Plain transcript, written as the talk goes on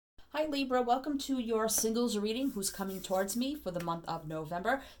Hi Libra, welcome to your singles reading who's coming towards me for the month of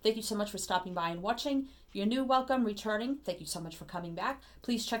November. Thank you so much for stopping by and watching. If you're new, welcome, returning. Thank you so much for coming back.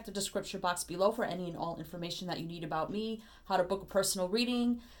 Please check the description box below for any and all information that you need about me, how to book a personal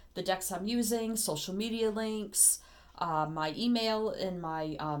reading, the decks I'm using, social media links, my email and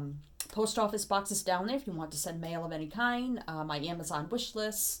my post office box is down there if you want to send mail of any kind, my Amazon wish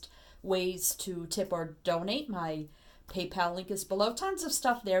list, ways to tip or donate, my PayPal link is below. Tons of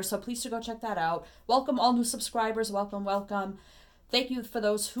stuff there, so please do go check that out. Welcome all new subscribers. Welcome, welcome. Thank you for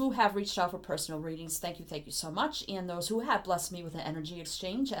those who have reached out for personal readings. Thank you so much. And those who have blessed me with an energy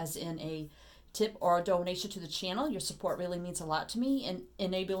exchange, as in a tip or a donation to the channel. Your support really means a lot to me in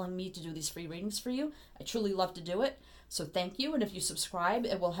enabling me to do these free readings for you. I truly love to do it, so thank you. And if you subscribe,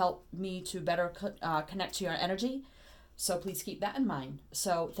 it will help me to better connect to your energy. So please keep that in mind.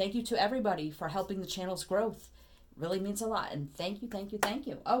 So thank you to everybody for helping the channel's growth. Really means a lot, and thank you, thank you, thank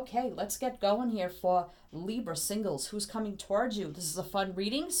you. Okay, let's get going here for Libra singles. Who's coming towards you? This is a fun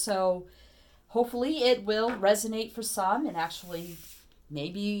reading, so hopefully it will resonate for some and actually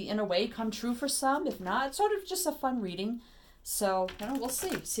maybe in a way come true for some. If not, it's sort of just a fun reading. So, we'll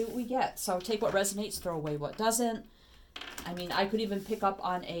see what we get. So take what resonates, throw away what doesn't. I mean, I could even pick up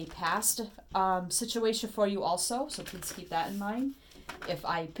on a past situation for you also, so please keep that in mind. If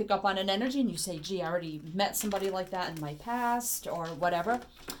I pick up on an energy and you say, gee, I already met somebody like that in my past or whatever,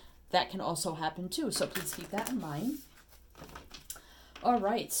 that can also happen too. So please keep that in mind. All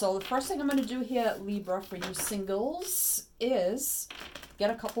right. So the first thing I'm going to do here, Libra, for you singles is get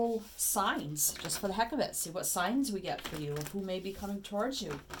a couple signs just for the heck of it. See what signs we get for you of who may be coming towards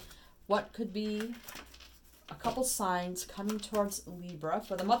you. What could be a couple signs coming towards Libra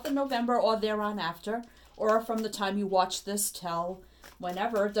for the month of November or thereon after, or from the time you watch this till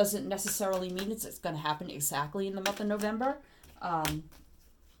whenever. It doesn't necessarily mean it's going to happen exactly in the month of November.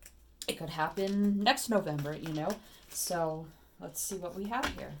 It could happen next November, So let's see what we have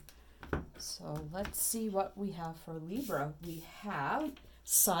here. So let's see what we have for Libra. We have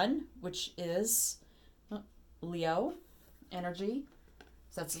Sun, which is Leo energy.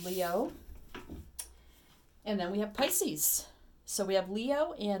 So that's Leo. And then we have Pisces. So we have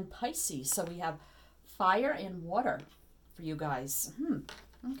Leo and Pisces. So we have fire and water for you guys.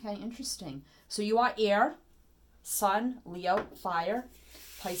 Okay, interesting. So you are air, Sun, Leo, fire.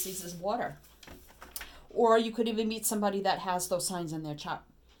 Pisces is water. Or you could even meet somebody that has those signs in their chart.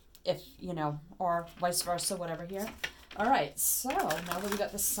 If, or vice versa, whatever here. All right, so now that we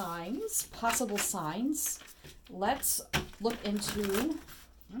got the signs, possible signs, let's look into,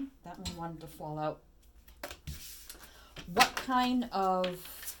 that one wanted to fall out. What kind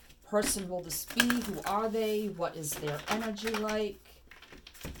of person will this be? Who are they? What is their energy like?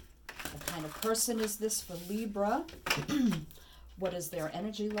 What kind of person is this for Libra? What is their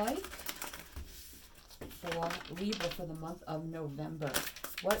energy like for Libra for the month of November?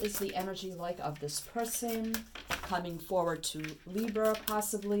 What is the energy like of this person coming forward to Libra,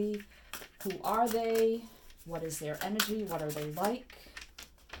 possibly? Who are they? What is their energy? What are they like?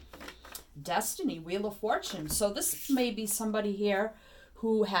 Destiny, Wheel of Fortune. So this may be somebody here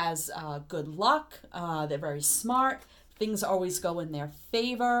who has good luck. They're very smart. Things always go in their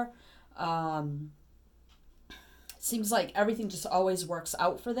favor. Seems like everything just always works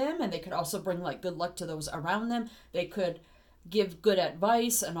out for them, and they could also bring like good luck to those around them. They could give good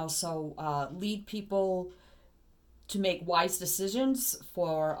advice and also lead people to make wise decisions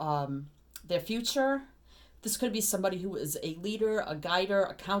for their future. This could be somebody who is a leader, a guider,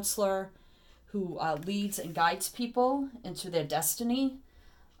 a counselor, who leads and guides people into their destiny.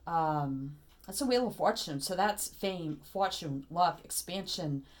 That's a Wheel of Fortune. So that's fame, fortune, luck,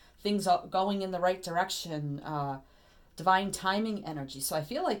 expansion, things going in the right direction, divine timing energy. So I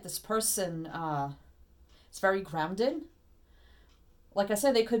feel like this person is very grounded. Like I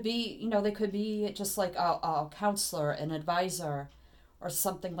said, they could be just like a counselor, an advisor, or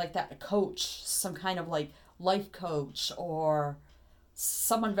something like that, a coach, some kind of like life coach, or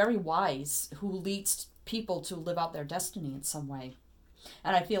someone very wise who leads people to live out their destiny in some way.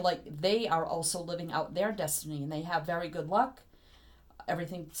 And I feel like they are also living out their destiny, and they have very good luck.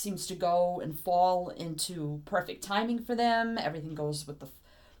 Everything seems to go and fall into perfect timing for them. Everything goes with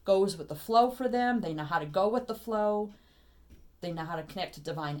the flow for them. They know how to go with the flow. They know how to connect to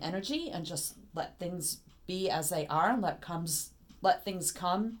divine energy and just let things be as they are, and let things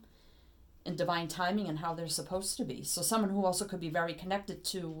come in divine timing and how they're supposed to be. So someone who also could be very connected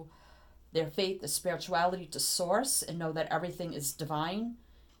to their faith, the spirituality, to source, and know that everything is divine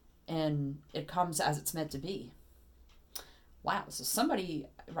and it comes as it's meant to be. Wow, so somebody,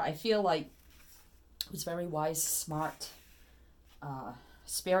 I feel like, who's very wise, smart,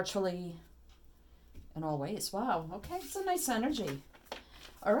 spiritually, in all ways. Wow, okay, it's a nice energy.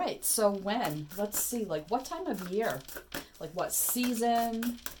 All right, so when? Let's see, like what time of year? Like what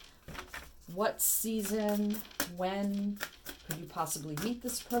season? What season? When could you possibly meet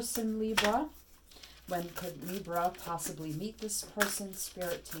this person, Libra? When could Libra possibly meet this person?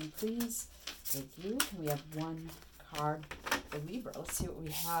 Spirit team, please. Thank you. Can we have one card for Libra? Let's see what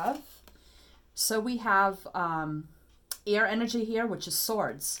we have. So we have air energy here, which is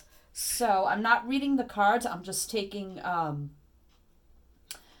swords. So I'm not reading the cards. I'm just taking...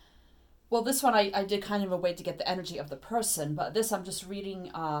 well, this one I did kind of a way to get the energy of the person, but this I'm just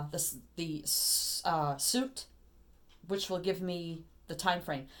reading the suit, which will give me the time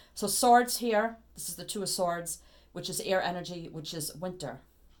frame. So swords here, this is the Two of Swords, which is air energy, which is winter.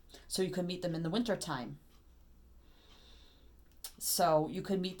 So you can meet them in the winter time. So you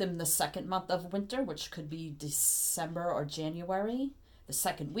could meet them in the second month of winter, which could be December or January. The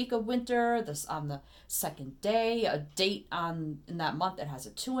second week of winter, this on the second day, a date in that month that has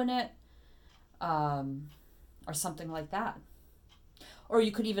a 2 in it. Or something like that. Or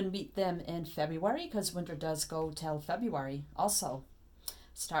you could even meet them in February, because winter does go till February also.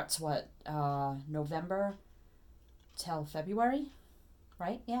 Starts November till February,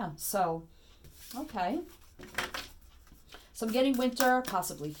 right? Yeah, so, okay. So I'm getting winter,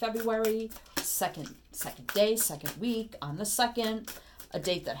 possibly February, second day, second week, on the 2nd, a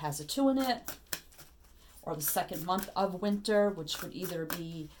date that has a 2 in it, or the second month of winter, which would either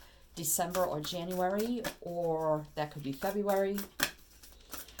be December or January, or that could be February.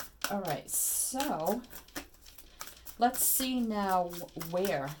 All right, so let's see now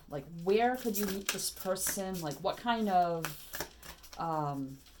where could you meet this person? Like what kind of,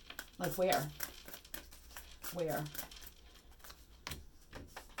 like where?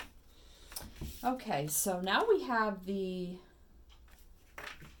 Okay, so now we have the,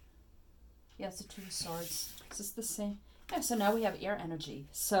 it's the Two of Swords. Is this the same? Yeah, so now we have air energy.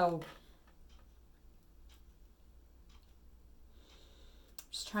 So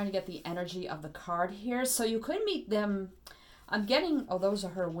just trying to get the energy of the card here. So you could meet them. I'm getting, oh, those are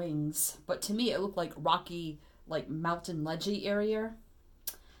her wings. But to me, it looked like rocky, like mountain ledgy area.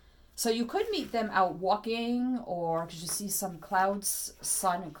 So you could meet them out walking, or because you see some clouds,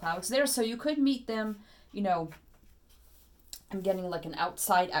 sun and clouds there. So you could meet them, I'm getting like an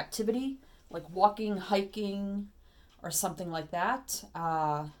outside activity, like walking, hiking, or something like that.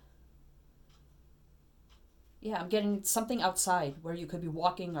 Yeah, I'm getting something outside where you could be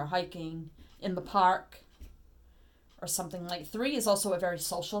walking or hiking in the park or something like. 3 is also a very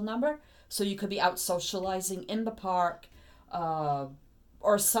social number, so you could be out socializing in the park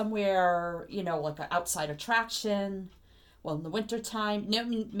or somewhere, like an outside attraction. Well, in the wintertime,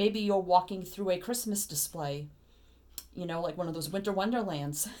 maybe you're walking through a Christmas display, like one of those winter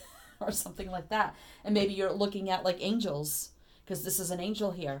wonderlands or something like that. And maybe you're looking at like angels, because this is an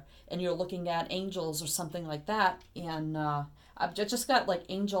angel here, and you're looking at angels or something like that. And I've just got like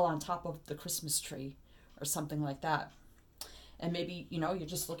angel on top of the Christmas tree or something like that. And maybe, you're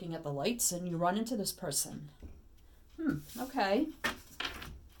just looking at the lights and you run into this person. Okay.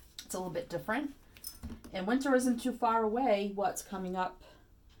 It's a little bit different. And winter isn't too far away. What's coming up?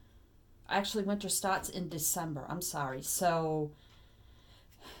 Actually, winter starts in December. I'm sorry. So,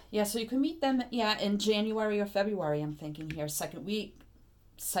 yeah, so you can meet them, in January or February, I'm thinking here. Second week,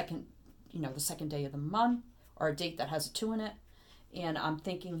 the second day of the month, or a date that has a 2 in it. And I'm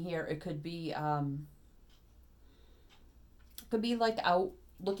thinking here it could be like out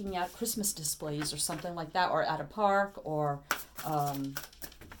looking at Christmas displays or something like that, or at a park, or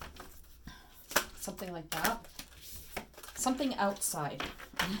something like that. Something outside.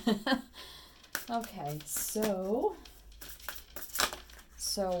 Okay, so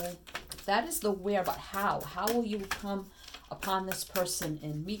that is the where, but how? How will you come upon this person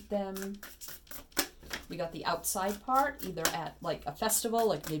and meet them? We got the outside part, either at like a festival,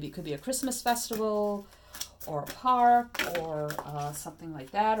 like maybe it could be a Christmas festival, or a park, or something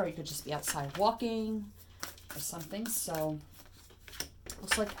like that, or you could just be outside walking or something. So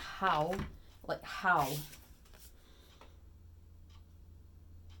looks like how.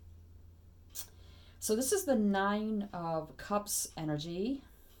 So this is the 9 of Cups energy.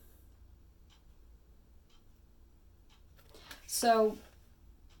 So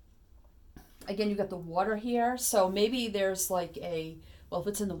again, you got the water here. So maybe there's like well, if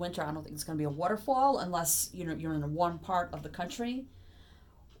it's in the winter, I don't think it's going to be a waterfall unless, you're in a warm part of the country.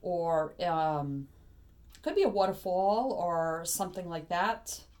 Or could be a waterfall or something like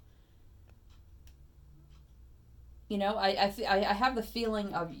that. I have the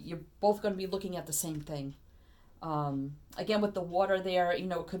feeling of you're both going to be looking at the same thing. Again, with the water there, you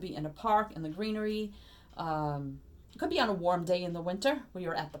know, it could be in a park, in the greenery. It could be on a warm day in the winter where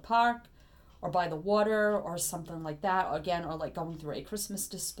you're at the park or by the water or something like that. Again, or like going through a Christmas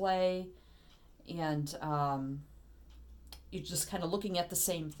display, and you're just kind of looking at the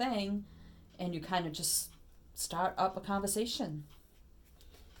same thing, and you kind of just start up a conversation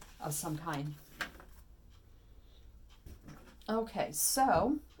of some kind. Okay,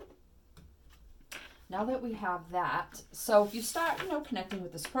 so now that we have that, so if you start, you know, connecting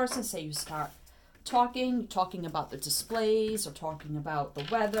with this person, say you start talking about the displays or talking about the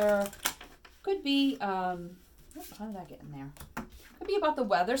weather. Could be, how did I get in there? Could be about the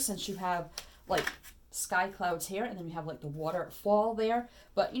weather, since you have like sky clouds here and then you have like the waterfall there.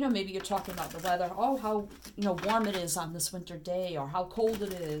 But, you know, maybe you're talking about the weather. Oh, how, you know, warm it is on this winter day, or how cold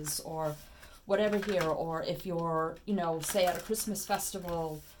it is, or whatever here. Or if you're, you know, say at a Christmas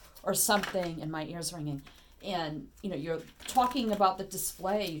festival or something, and my ear's ringing, and, you know, you're talking about the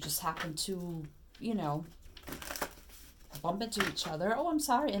display, you just happen to, you know, bump into each other. Oh, I'm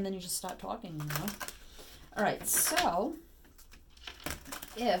sorry. And then you just start talking, you know. All right. So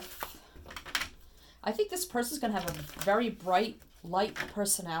I think this person's going to have a very bright, light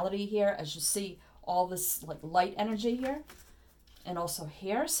personality here, as you see all this like light energy here and also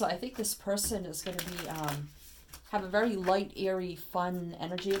here. So I think this person is going to be, have a very light, airy, fun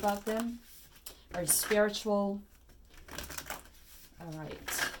energy about them. Very spiritual. All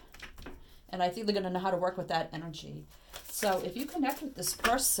right. And I think they're going to know how to work with that energy. So if you connect with this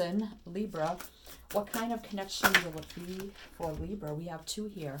person, Libra, what kind of connection will it be for Libra? We have 2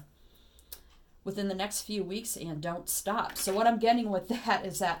 here. Within the next few weeks, and don't stop. So what I'm getting with that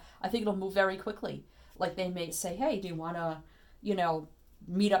is that I think it'll move very quickly. Like they may say, hey, do you want to, you know,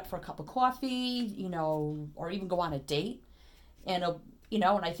 meet up for a cup of coffee, you know, or even go on a date? And, you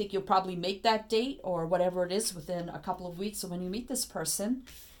know, and I think you'll probably make that date or whatever it is within a couple of weeks. So when you meet this person,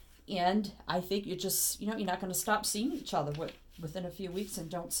 and I think you just, you know, you're not going to stop seeing each other within a few weeks,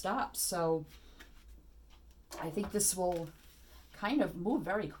 and don't stop. So I think this will kind of move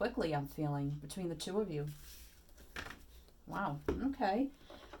very quickly, I'm feeling, between the 2 of you. Wow. Okay.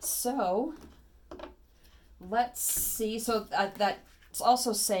 So let's see. So that's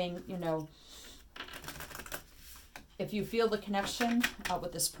also saying, you know, if you feel the connection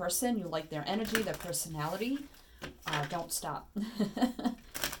with this person, you like their energy, their personality, don't stop.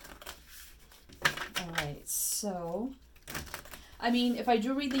 All right. So I mean, if I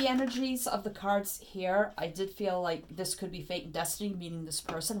do read the energies of the cards here, I did feel like this could be fate and destiny, meaning this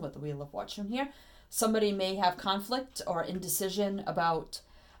person with the Wheel of Fortune here. Somebody may have conflict or indecision about,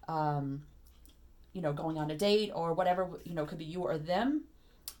 you know, going on a date or whatever, you know, could be you or them.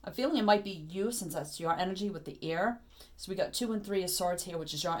 I'm feeling it might be you, since that's your energy with the air. So we got 2 and 3 of Swords here,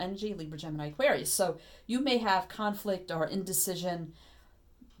 which is your energy, Libra, Gemini, Aquarius. So you may have conflict or indecision.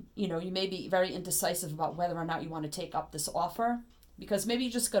 You know, you may be very indecisive about whether or not you want to take up this offer, because maybe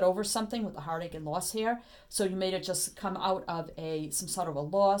you just got over something with the heartache and loss here. So you made it just come out of some sort of a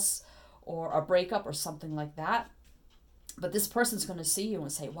loss or a breakup or something like that. But this person's going to see you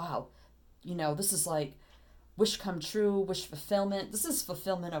and say, wow, you know, this is like wish come true, wish fulfillment. This is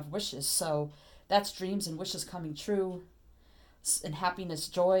fulfillment of wishes. So that's dreams and wishes coming true, and happiness,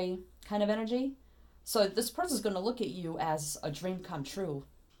 joy kind of energy. So this person's going to look at you as a dream come true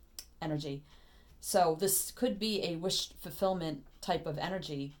energy. So this could be a wish fulfillment type of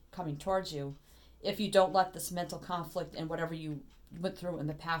energy coming towards you, if you don't let this mental conflict and whatever you went through in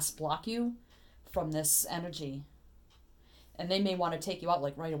the past block you from this energy. And they may want to take you out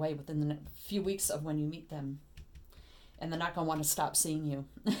like right away within the few weeks of when you meet them. And they're not going to want to stop seeing you.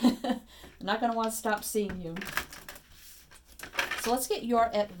 They're not going to want to stop seeing you. So let's get your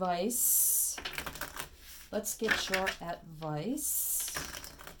advice. Let's get your advice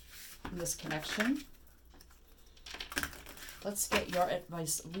in this connection. Let's get your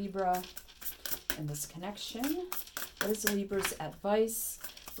advice, Libra, in this connection. What is Libra's advice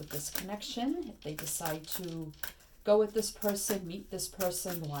with this connection? If they decide to go with this person, meet this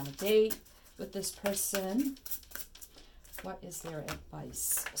person, go on a date with this person, what is their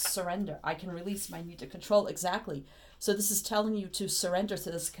advice? Surrender. I can release my need to control. Exactly. So this is telling you to surrender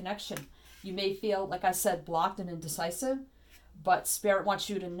to this connection. You may feel, like I said, blocked and indecisive, but Spirit wants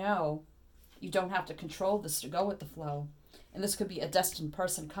you to know you don't have to control this to go with the flow. And this could be a destined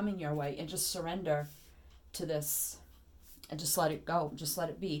person coming your way, and just surrender to this and just let it go. Just let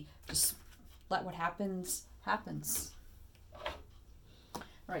it be. Just let what happens, happens.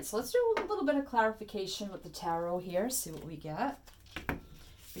 All right, so let's do a little bit of clarification with the tarot here. See what we get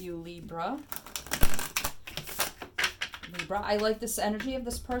for you, Libra. Libra, I like this energy of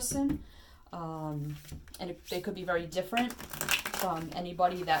this person. And they could be very different from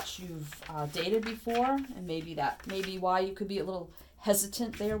anybody that you've dated before, and maybe why you could be a little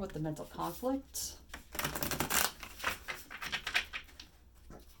hesitant there with the mental conflict.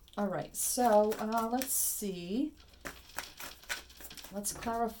 All right, so let's see. Let's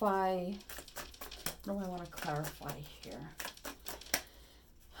clarify. What do I want to clarify here?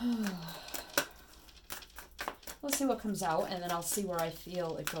 Let's see what comes out, and then I'll see where I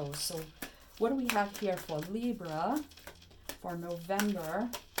feel it goes. So what do we have here for Libra for November?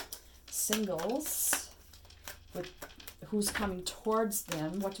 Singles, with who's coming towards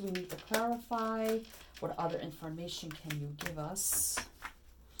them. What do we need to clarify? What other information can you give us?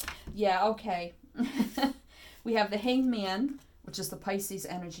 Yeah, okay. We have the Hangman, which is the Pisces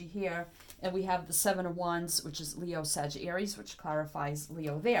energy here, and we have the Seven of Wands, which is Leo, Sag, Aries, which clarifies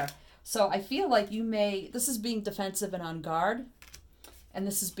Leo there. So I feel like this is being defensive and on guard, and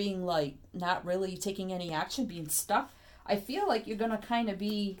this is being like not really taking any action, being stuck. I feel like you're going to kind of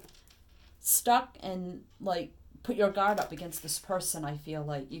be stuck and like put your guard up against this person. I feel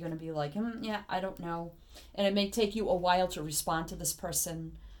like you're going to be like, yeah, I don't know. And it may take you a while to respond to this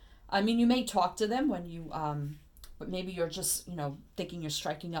person. I mean, you may talk to them when you, but maybe you're just, thinking you're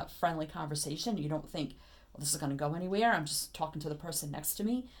striking up friendly conversation. You don't think, well, this is going to go anywhere. I'm just talking to the person next to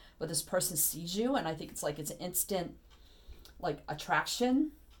me. But this person sees you, and I think it's an instant, like,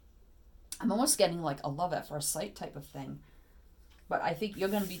 attraction. I'm almost getting like a love at first sight type of thing. But I think you're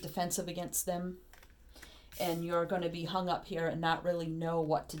going to be defensive against them, and you're going to be hung up here and not really know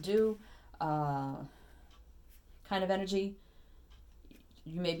what to do. Kind of energy.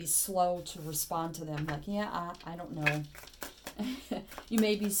 You may be slow to respond to them. Like, yeah, I don't know. You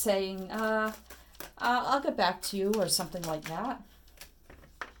may be saying, I'll get back to you, or something like that.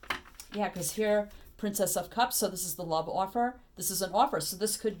 Yeah, because here, Princess of Cups, so this is the love offer. This is an offer. So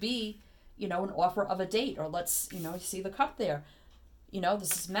this could be, an offer of a date, or let's, you see the cup there.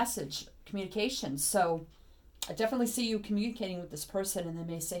 This is message, communication. So I definitely see you communicating with this person, and they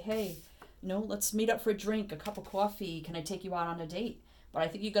may say, hey, let's meet up for a drink, a cup of coffee. Can I take you out on a date? But I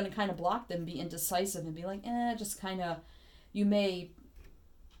think you're going to kind of block them, be indecisive, and be like, just kind of, you may,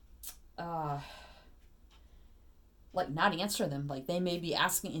 like, not answer them. Like, they may be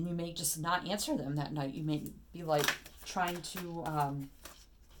asking, and you may just not answer them that night. You may be, like, trying to,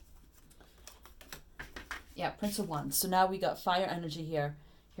 Prince of Wands. So now we got fire energy here.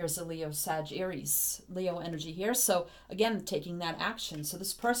 Here's the Leo, Sag, Aries, Leo energy here. So, again, taking that action. So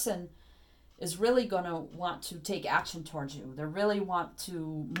this person is really going to want to take action towards you. They really want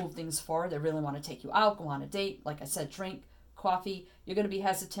to move things forward. They really want to take you out, go on a date. Like I said, drink, coffee. You're going to be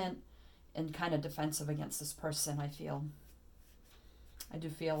hesitant and kind of defensive against this person, I feel. I do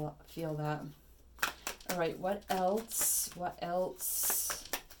feel that. All right, what else? What else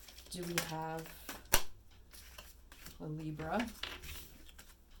do we have for Libra?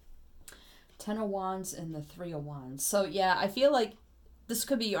 10 of Wands and the 3 of Wands. So, yeah, I feel like this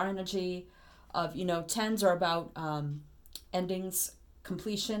could be your energy of, 10s are about endings,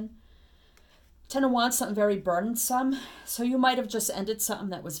 completion. 10 of Wands, something very burdensome. So you might have just ended something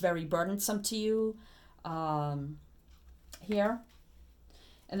that was very burdensome to you here.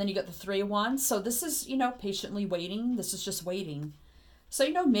 And then you got the 3 of Wands. So this is, patiently waiting. This is just waiting. So,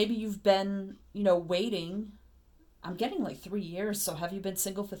 maybe you've been, waiting. I'm getting like 3 years. So have you been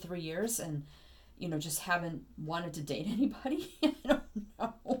single for 3 years and, just haven't wanted to date anybody? I don't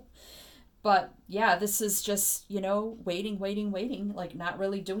know. But yeah, this is just, waiting, like not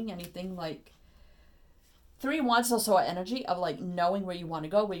really doing anything. Like 3 of Wands is also an energy of like knowing where you want to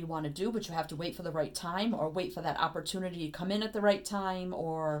go, what you want to do, but you have to wait for the right time, or wait for that opportunity to come in at the right time,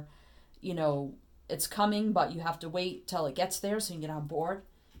 or, it's coming, but you have to wait till it gets there so you can get on board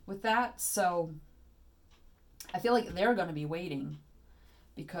with that. So I feel like they're going to be waiting,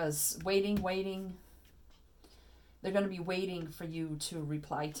 because waiting, they're going to be waiting for you to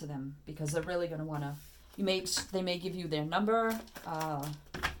reply to them, because they're really going to want to, they may give you their number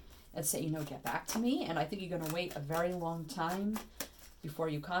and say, get back to me. And I think you're going to wait a very long time before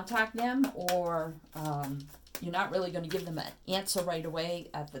you contact them, or you're not really going to give them an answer right away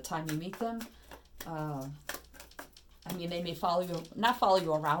at the time you meet them. They may not follow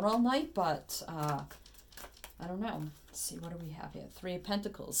you around all night, but I don't know. Let's see, what do we have here? 3 of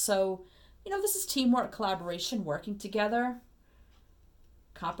Pentacles. So, this is teamwork, collaboration, working together,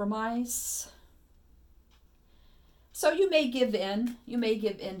 compromise. So you may give in. You may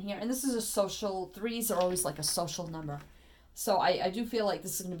give in here. And this is a social, 3s are always like a social number. So I do feel like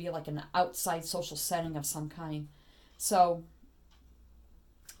this is going to be like an outside social setting of some kind. So,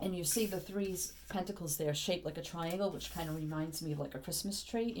 and you see the 3 Pentacles there shaped like a triangle, which kind of reminds me of like a Christmas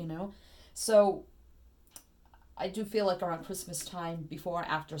tree, So I do feel like around Christmas time, before or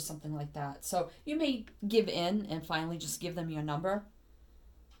after, something like that. So you may give in and finally just give them your number.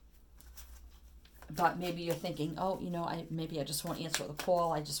 But maybe you're thinking, oh, maybe I just won't answer the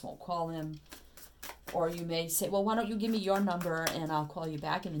call. I just won't call him. Or you may say, well, why don't you give me your number and I'll call you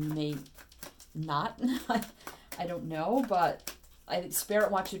back, and then you may not. I don't know, but I think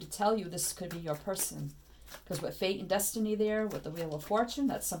Spirit wants you to tell you this could be your person. Because with fate and destiny there, with the Wheel of Fortune,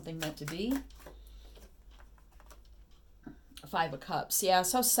 that's something meant to be. Five of Cups. Yeah,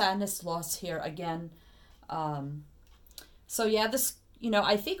 so sadness, loss here again. So yeah, this,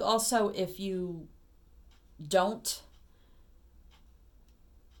 I think also if you don't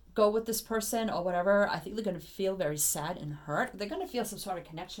go with this person or whatever, I think they're going to feel very sad and hurt. They're going to feel some sort of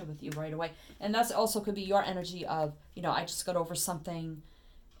connection with you right away. And that's also could be your energy of, I just got over something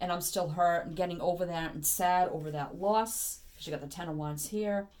and I'm still hurt and getting over that and sad over that loss. Because you got the Ten of Wands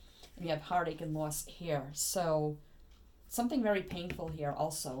here and you have heartache and loss here. So something very painful here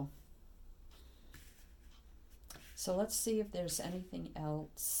also. So let's see if there's anything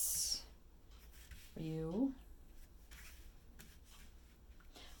else for you.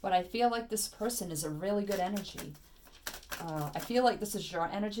 But I feel like this person is a really good energy. I feel like this is your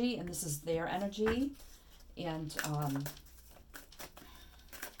energy and this is their energy. And,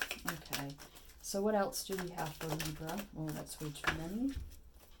 okay. So what else do we have for Libra? Oh, that's way too many.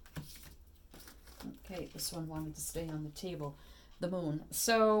 Okay, this one wanted to stay on the table. The Moon.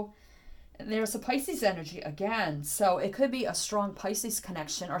 So there's a Pisces energy again. So it could be a strong Pisces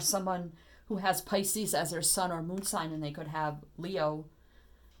connection, or someone who has Pisces as their sun or moon sign, and they could have Leo.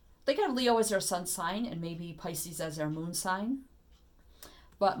 They could have Leo as their sun sign and maybe Pisces as their moon sign.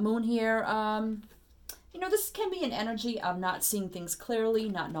 But Moon here, this can be an energy of not seeing things clearly,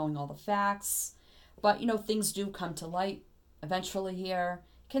 not knowing all the facts. But, things do come to light eventually here.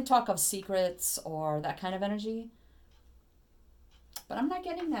 Can talk of secrets or that kind of energy. But I'm not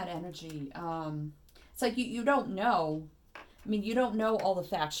getting that energy. It's like you don't know. I mean, you don't know all the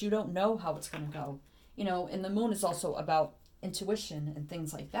facts. You don't know how it's going to go. And the Moon is also about intuition and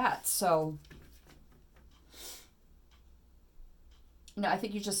things like that. So, I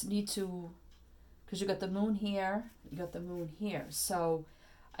think you just need to, because you got the Moon here, you got the Moon here. So,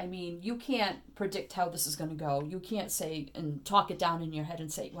 I mean, you can't predict how this is going to go. You can't say and talk it down in your head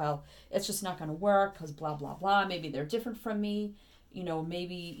and say, well, it's just not going to work because blah, blah, blah. Maybe they're different from me.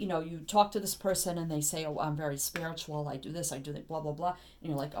 Maybe, you talk to this person and they say, oh, I'm very spiritual. I do this, I do that, blah, blah, blah. And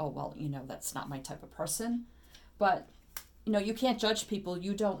you're like, oh, well, that's not my type of person. But you can't judge people.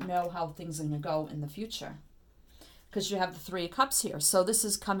 You don't know how things are going to go in the future. Because you have the Three of Cups here. So this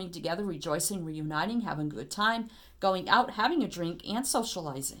is coming together, rejoicing, reuniting, having a good time, going out, having a drink, and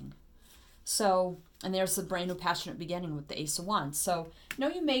socializing. So, and there's the brand new passionate beginning with the Ace of Wands. So,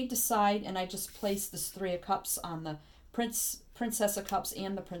 you may decide, and I just placed this Three of Cups on the Princess of Cups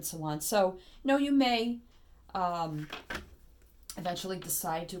and the Prince of Wands. So, you may eventually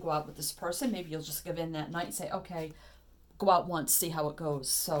decide to go out with this person. Maybe you'll just give in that night and say, okay, go out once, see how it goes.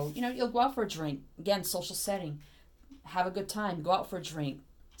 So, you'll go out for a drink. Again, social setting. Have a good time. Go out for a drink.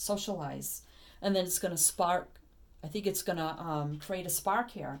 Socialize. And then it's going to spark. I think it's going to create a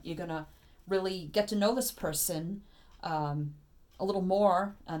spark here. You're going to really get to know this person a little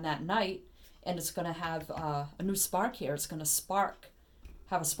more on that night. And it's going to have a new spark here. It's going to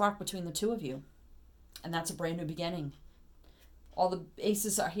have a spark between the two of you. And that's a brand new beginning. All the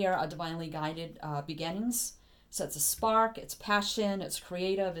aces are here are divinely guided beginnings. So it's a spark, it's passion, it's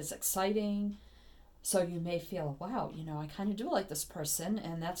creative, it's exciting. So you may feel, wow, I kind of do like this person.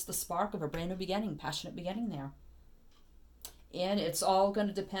 And that's the spark of a brand new beginning, passionate beginning there. And it's all going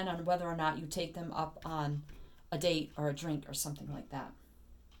to depend on whether or not you take them up on a date or a drink or something like that.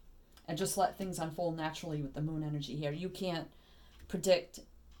 And just let things unfold naturally with the Moon energy here. You can't predict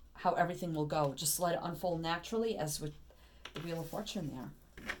how everything will go. Just let it unfold naturally, as with the Wheel of Fortune there.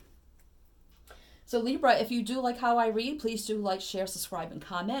 So Libra, if you do like how I read, please do like, share, subscribe, and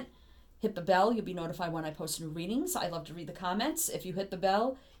comment. Hit the bell. You'll be notified when I post new readings. I love to read the comments. If you hit the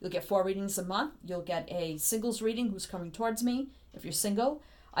bell, you'll get 4 readings a month. You'll get a singles reading, who's coming towards me, if you're single.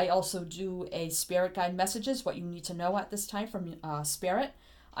 I also do a spirit guide messages, what you need to know at this time from Spirit.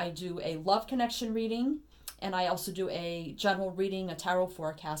 I do a love connection reading, and I also do a general reading, a tarot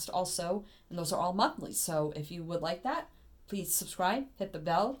forecast also, and those are all monthly. So if you would like that, please subscribe, hit the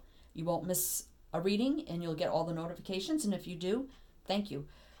bell. You won't miss a reading, and you'll get all the notifications, and if you do, thank you.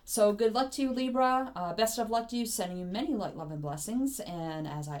 So good luck to you, Libra. Best of luck to you, sending you many light, love, and blessings. And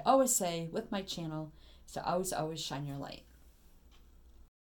as I always say with my channel, is to always, always shine your light.